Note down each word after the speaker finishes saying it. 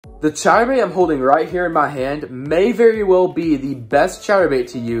The chatterbait I'm holding right here in my hand may very well be the best chatterbait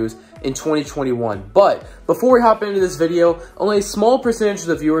to use in 2021. But before we hop into this video, only a small percentage of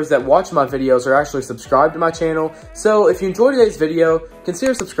the viewers that watch my videos are actually subscribed to my channel. So if you enjoyed today's video,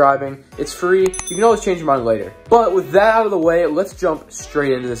 consider subscribing. It's free. You can always change your mind later. But with that out of the way, let's jump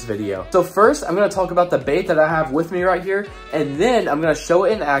straight into this video. So first, I'm going to talk about the bait that I have with me right here, and then I'm going to show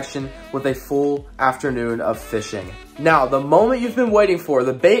it in action with a full afternoon of fishing. Now, the moment you've been waiting for,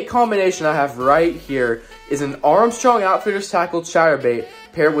 the bait combination I have right here is an Armstrong Outfitters Tackle chatterbait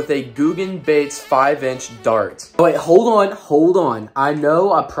paired with a Guggen Baits 5-inch dart. Wait, hold on. I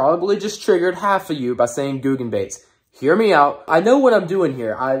know I probably just triggered half of you by saying Guggen Baits. Hear me out. I know what I'm doing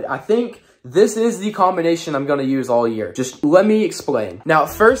here. I think this is the combination I'm going to use all year. Just let me explain. Now,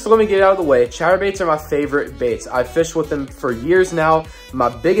 first, let me get it out of the way. Chatterbaits are my favorite baits. I've fished with them for years now. My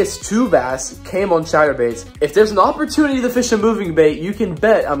biggest 2 bass came on chatterbaits. If there's an opportunity to fish a moving bait, you can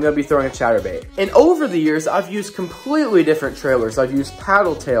bet I'm going to be throwing a chatterbait. And over the years, I've used completely different trailers. I've used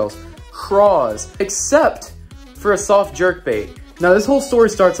paddle tails, craws, except for a soft jerkbait. Now, this whole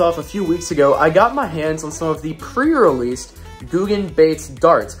story starts off a few weeks ago. I got my hands on some of the pre-released Guggen Baits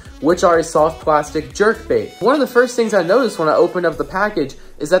darts, which are a soft plastic jerkbait. One of the first things I noticed when I opened up the package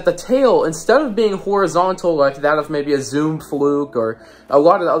is that the tail, instead of being horizontal like that of maybe a Zoom Fluke or a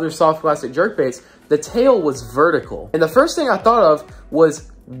lot of the other soft plastic jerkbaits, the tail was vertical. And the first thing I thought of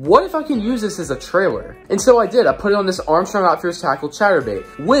was, what if I can use this as a trailer? And so I did. I put it on this Armstrong Outfitters Tackle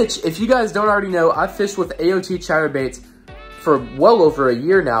chatterbait, which, if you guys don't already know, I've fished with AOT chatterbaits for well over a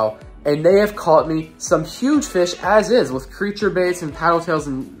year now, and they have caught me some huge fish as is with creature baits and paddle tails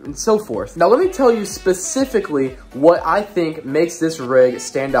and so forth. Now let me tell you specifically what I think makes this rig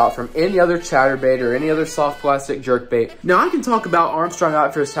stand out from any other chatterbait or any other soft plastic jerkbait. Now I can talk about Armstrong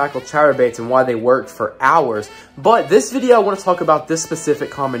Outfitters Tackle chatterbaits and why they work for hours, but this video I want to talk about this specific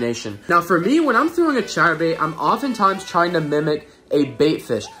combination. Now for me, when I'm throwing a chatterbait, I'm oftentimes trying to mimic a bait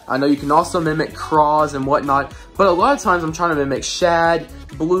fish. I know you can also mimic craws and whatnot, but a lot of times I'm trying to mimic shad,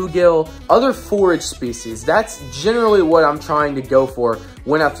 bluegill, other forage species. That's generally what I'm trying to go for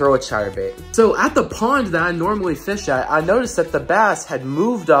when I throw a chatterbait. So at the pond that I normally fish at, I noticed that the bass had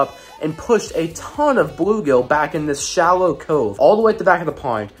moved up and pushed a ton of bluegill back in this shallow cove, all the way at the back of the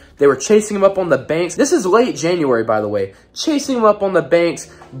pond. They were chasing them up on the banks. This is late January, by the way. Chasing them up on the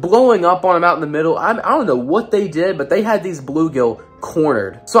banks, blowing up on them out in the middle. I don't know what they did, but they had these bluegill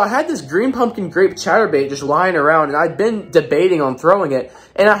cornered. So I had this green pumpkin grape chatterbait just lying around, and I'd been debating on throwing it.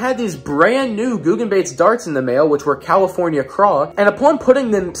 And I had these brand new Guggen Baits darts in the mail, which were California craw. And upon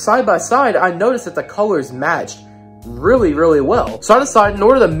putting them side by side, I noticed that the colors matched really, really well. So I decided, in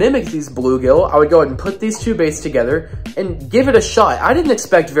order to mimic these bluegill, I would go ahead and put these 2 baits together and give it a shot. I didn't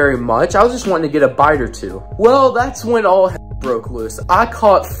expect very much. I was just wanting to get a bite or 2. Well, that's when all hell broke loose. I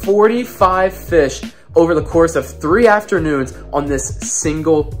caught 45 fish over the course of 3 afternoons on this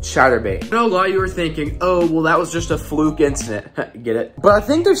single chatterbait. I know a lot of you are thinking, oh, well, that was just a fluke incident. Get it? But I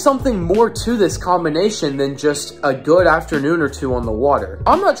think there's something more to this combination than just a good afternoon or 2 on the water.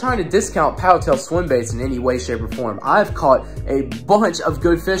 I'm not trying to discount paddle tail swim baits in any way, shape, or form. I've caught a bunch of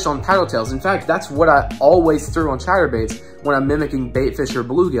good fish on paddle tails. In fact, that's what I always threw on chatterbaits when I'm mimicking bait fish or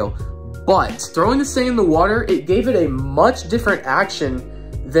bluegill. But throwing this thing in the water, it gave it a much different action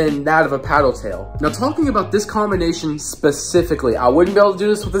than that of a paddle tail. Now, talking about this combination specifically, I wouldn't be able to do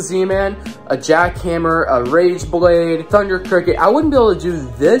this with a Z-Man, a jackhammer, a rage blade, thunder cricket. I wouldn't be able to do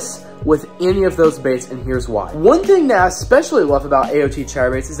this with any of those baits, and here's why. One thing that I especially love about AOT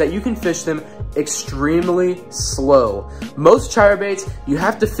chatterbaits is that you can fish them extremely slow. Most chatterbaits, you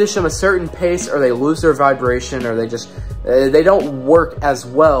have to fish them a certain pace or they lose their vibration, or they don't work as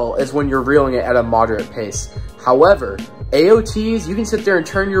well as when you're reeling it at a moderate pace. However, AOTs, you can sit there and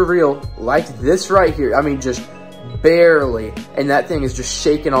turn your reel like this right here. I mean, just barely, and that thing is just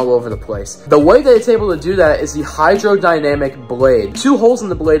shaking all over the place. The way that it's able to do that is the hydrodynamic blade. 2 holes in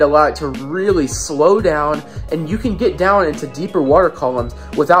the blade allow it to really slow down, and you can get down into deeper water columns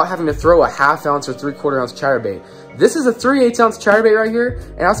without having to throw a 1/2 ounce or 3/4 ounce chatterbait. This is a 3/8 ounce chatterbait right here,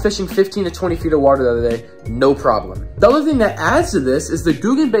 and I was fishing 15 to 20 feet of water the other day, no problem. The other thing that adds to this is the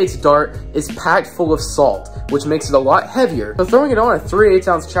Guggen Baits dart is packed full of salt, which makes it a lot heavier. So throwing it on a 3/8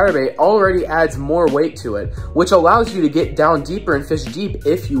 ounce chatterbait already adds more weight to it, which allows you to get down deeper and fish deep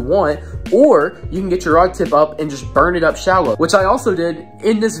if you want, or you can get your rod tip up and just burn it up shallow, which I also did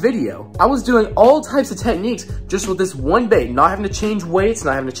in this video. I was doing all types of techniques just with this one bait, not having to change weights,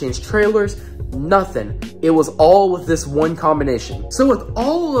 not having to change trailers, nothing. It was all with this one combination. So with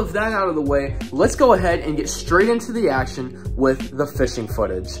all of that out of the way, let's go ahead and get straight into the action with the fishing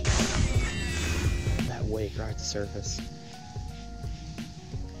footage. That wake right at the surface.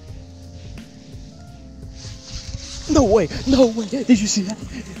 No way, no way. Did you see that?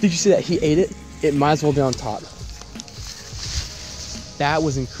 Did you see that? He ate it. It might as well be on top. That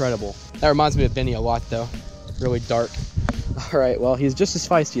was incredible. That reminds me of Benny a lot though. Really dark. All right, well, he's just as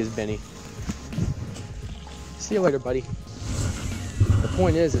feisty as Benny. See you later, buddy. The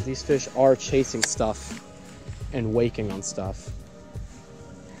point is that these fish are chasing stuff and waking on stuff.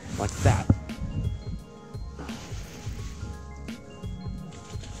 Like that.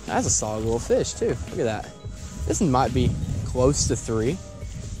 That's a solid little fish too. Look at that. This one might be close to 3.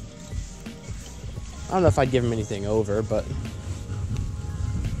 I don't know if I'd give him anything over, but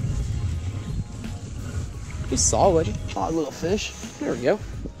he's solid. Solid little fish. There we go.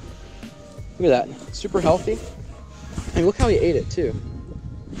 Look at that. Super healthy. And look how he ate it too.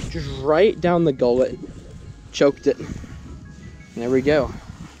 Just right down the gullet. Choked it. And there we go.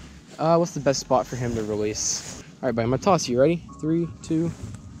 What's the best spot for him to release? All right, buddy, I'm gonna toss you. Ready? 3, 2.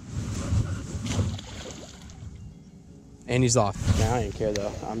 And he's off. Now, I don't care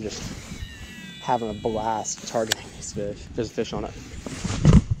though. I'm just having a blast targeting these fish. There's a fish on it.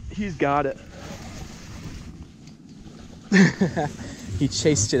 He's got it. He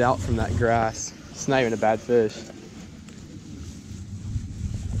chased it out from that grass. It's not even a bad fish.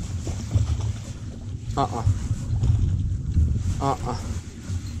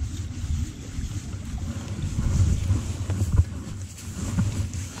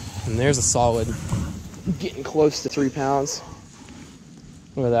 And there's a solid, getting close to 3 pounds.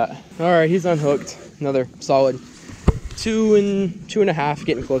 Look at that. All right, he's unhooked. Another solid 2.5,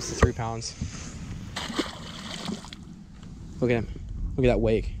 getting close to 3 pounds. Look at him. Look at that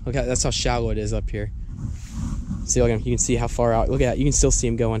wake. Look at, that's how shallow it is up here. See, look at him. You can see how far out. Look at that. You can still see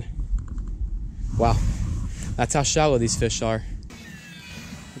him going. Wow. That's how shallow these fish are.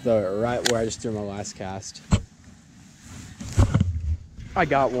 Throw it right where I just threw my last cast. I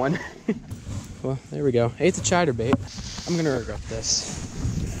got one. Well, there we go. Ate the chatterbait. I'm gonna regret this.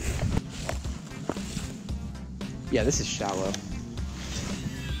 Yeah, this is shallow.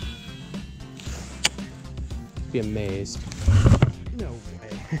 Be amazed. No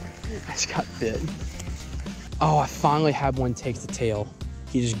way. I just got bit. Oh, I finally had one take the tail.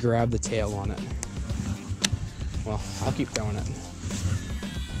 He just grabbed the tail on it. Well, I'll keep throwing it.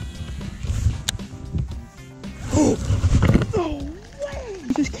 Oh, no way!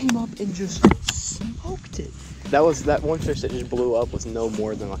 He just came up and just smoked it. That one fish that just blew up was no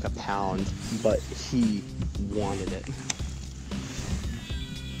more than like a pound, but he wanted it.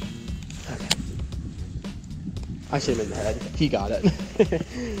 Okay. I should him in the head. He got it.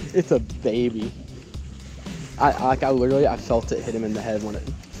 It's a baby. I literally felt it hit him in the head when it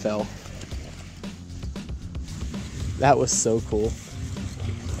fell. That was so cool.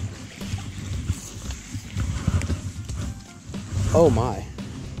 Oh my.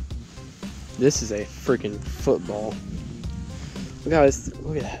 This is a freaking football. Look how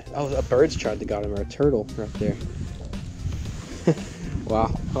look at that. Oh, a bird's tried to got him, or a turtle right there.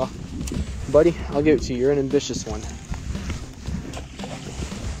 Wow. Well, buddy, I'll give it to you. You're an ambitious one.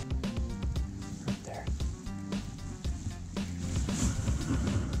 Right there.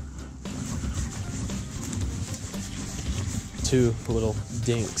 Two little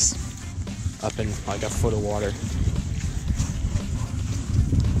dinks up in like a foot of water.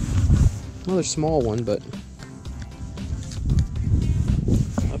 Another small one, but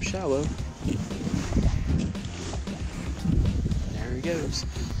up shallow. There he goes.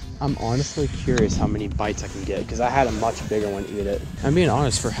 I'm honestly curious how many bites I can get, because I had a much bigger one eat it. I'm being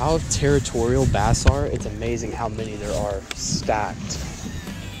honest, for how territorial bass are, it's amazing how many there are stacked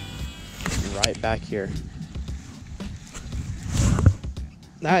right back here.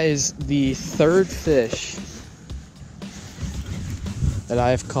 That is the 3rd fish that I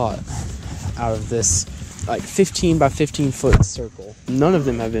have caught out of this like 15 by 15 foot circle. None of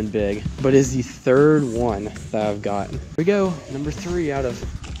them have been big, but is the 3rd one that I've got. Here we go, number 3 out of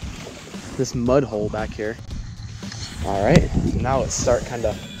this mud hole back here. All right, now let's start kind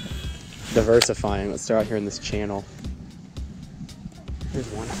of diversifying. Let's start out here in this channel. Here's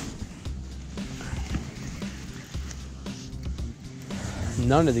one.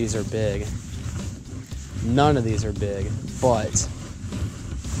 None of these are big. None of these are big, but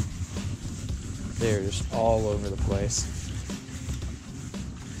they're just all over the place.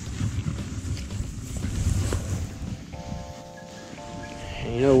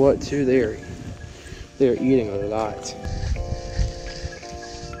 And you know what, too? They're eating a lot.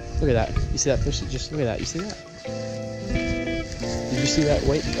 Look at that. You see that fish? Just look at that. You see that? Did you see that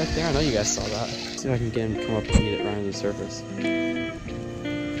weight back there? I know you guys saw that. See if I can get him to come up and eat it right under the surface.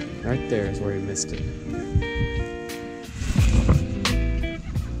 Right there is where he missed it.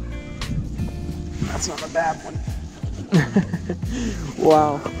 That's not a bad one.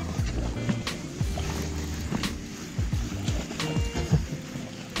 Wow.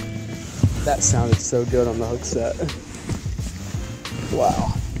 That sounded so good on the hook set.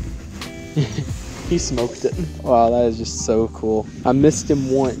 Wow. He smoked it. Wow, that is just so cool. I missed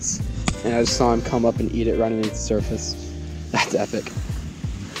him once, and I just saw him come up and eat it right underneath the surface. That's epic.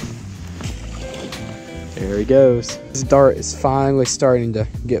 There he goes. This dart is finally starting to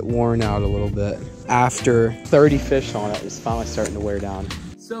get worn out a little bit. After 30 fish on it, it's finally starting to wear down.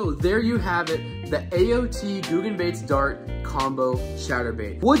 So there you have it, the AOT Guggenbaits Dart Combo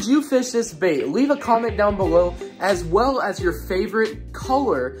Chatterbait. Would you fish this bait? Leave a comment down below, as well as your favorite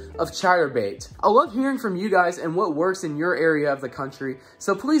color of chatterbait. I love hearing from you guys and what works in your area of the country,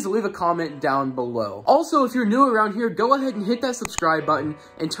 so please leave a comment down below. Also, if you're new around here, go ahead and hit that subscribe button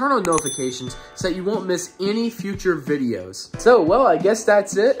and turn on notifications so that you won't miss any future videos. So, well, I guess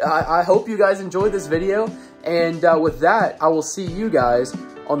that's it. I hope you guys enjoyed this video, and with that, I will see you guys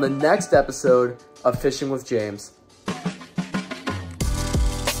on the next episode of Fishing with James.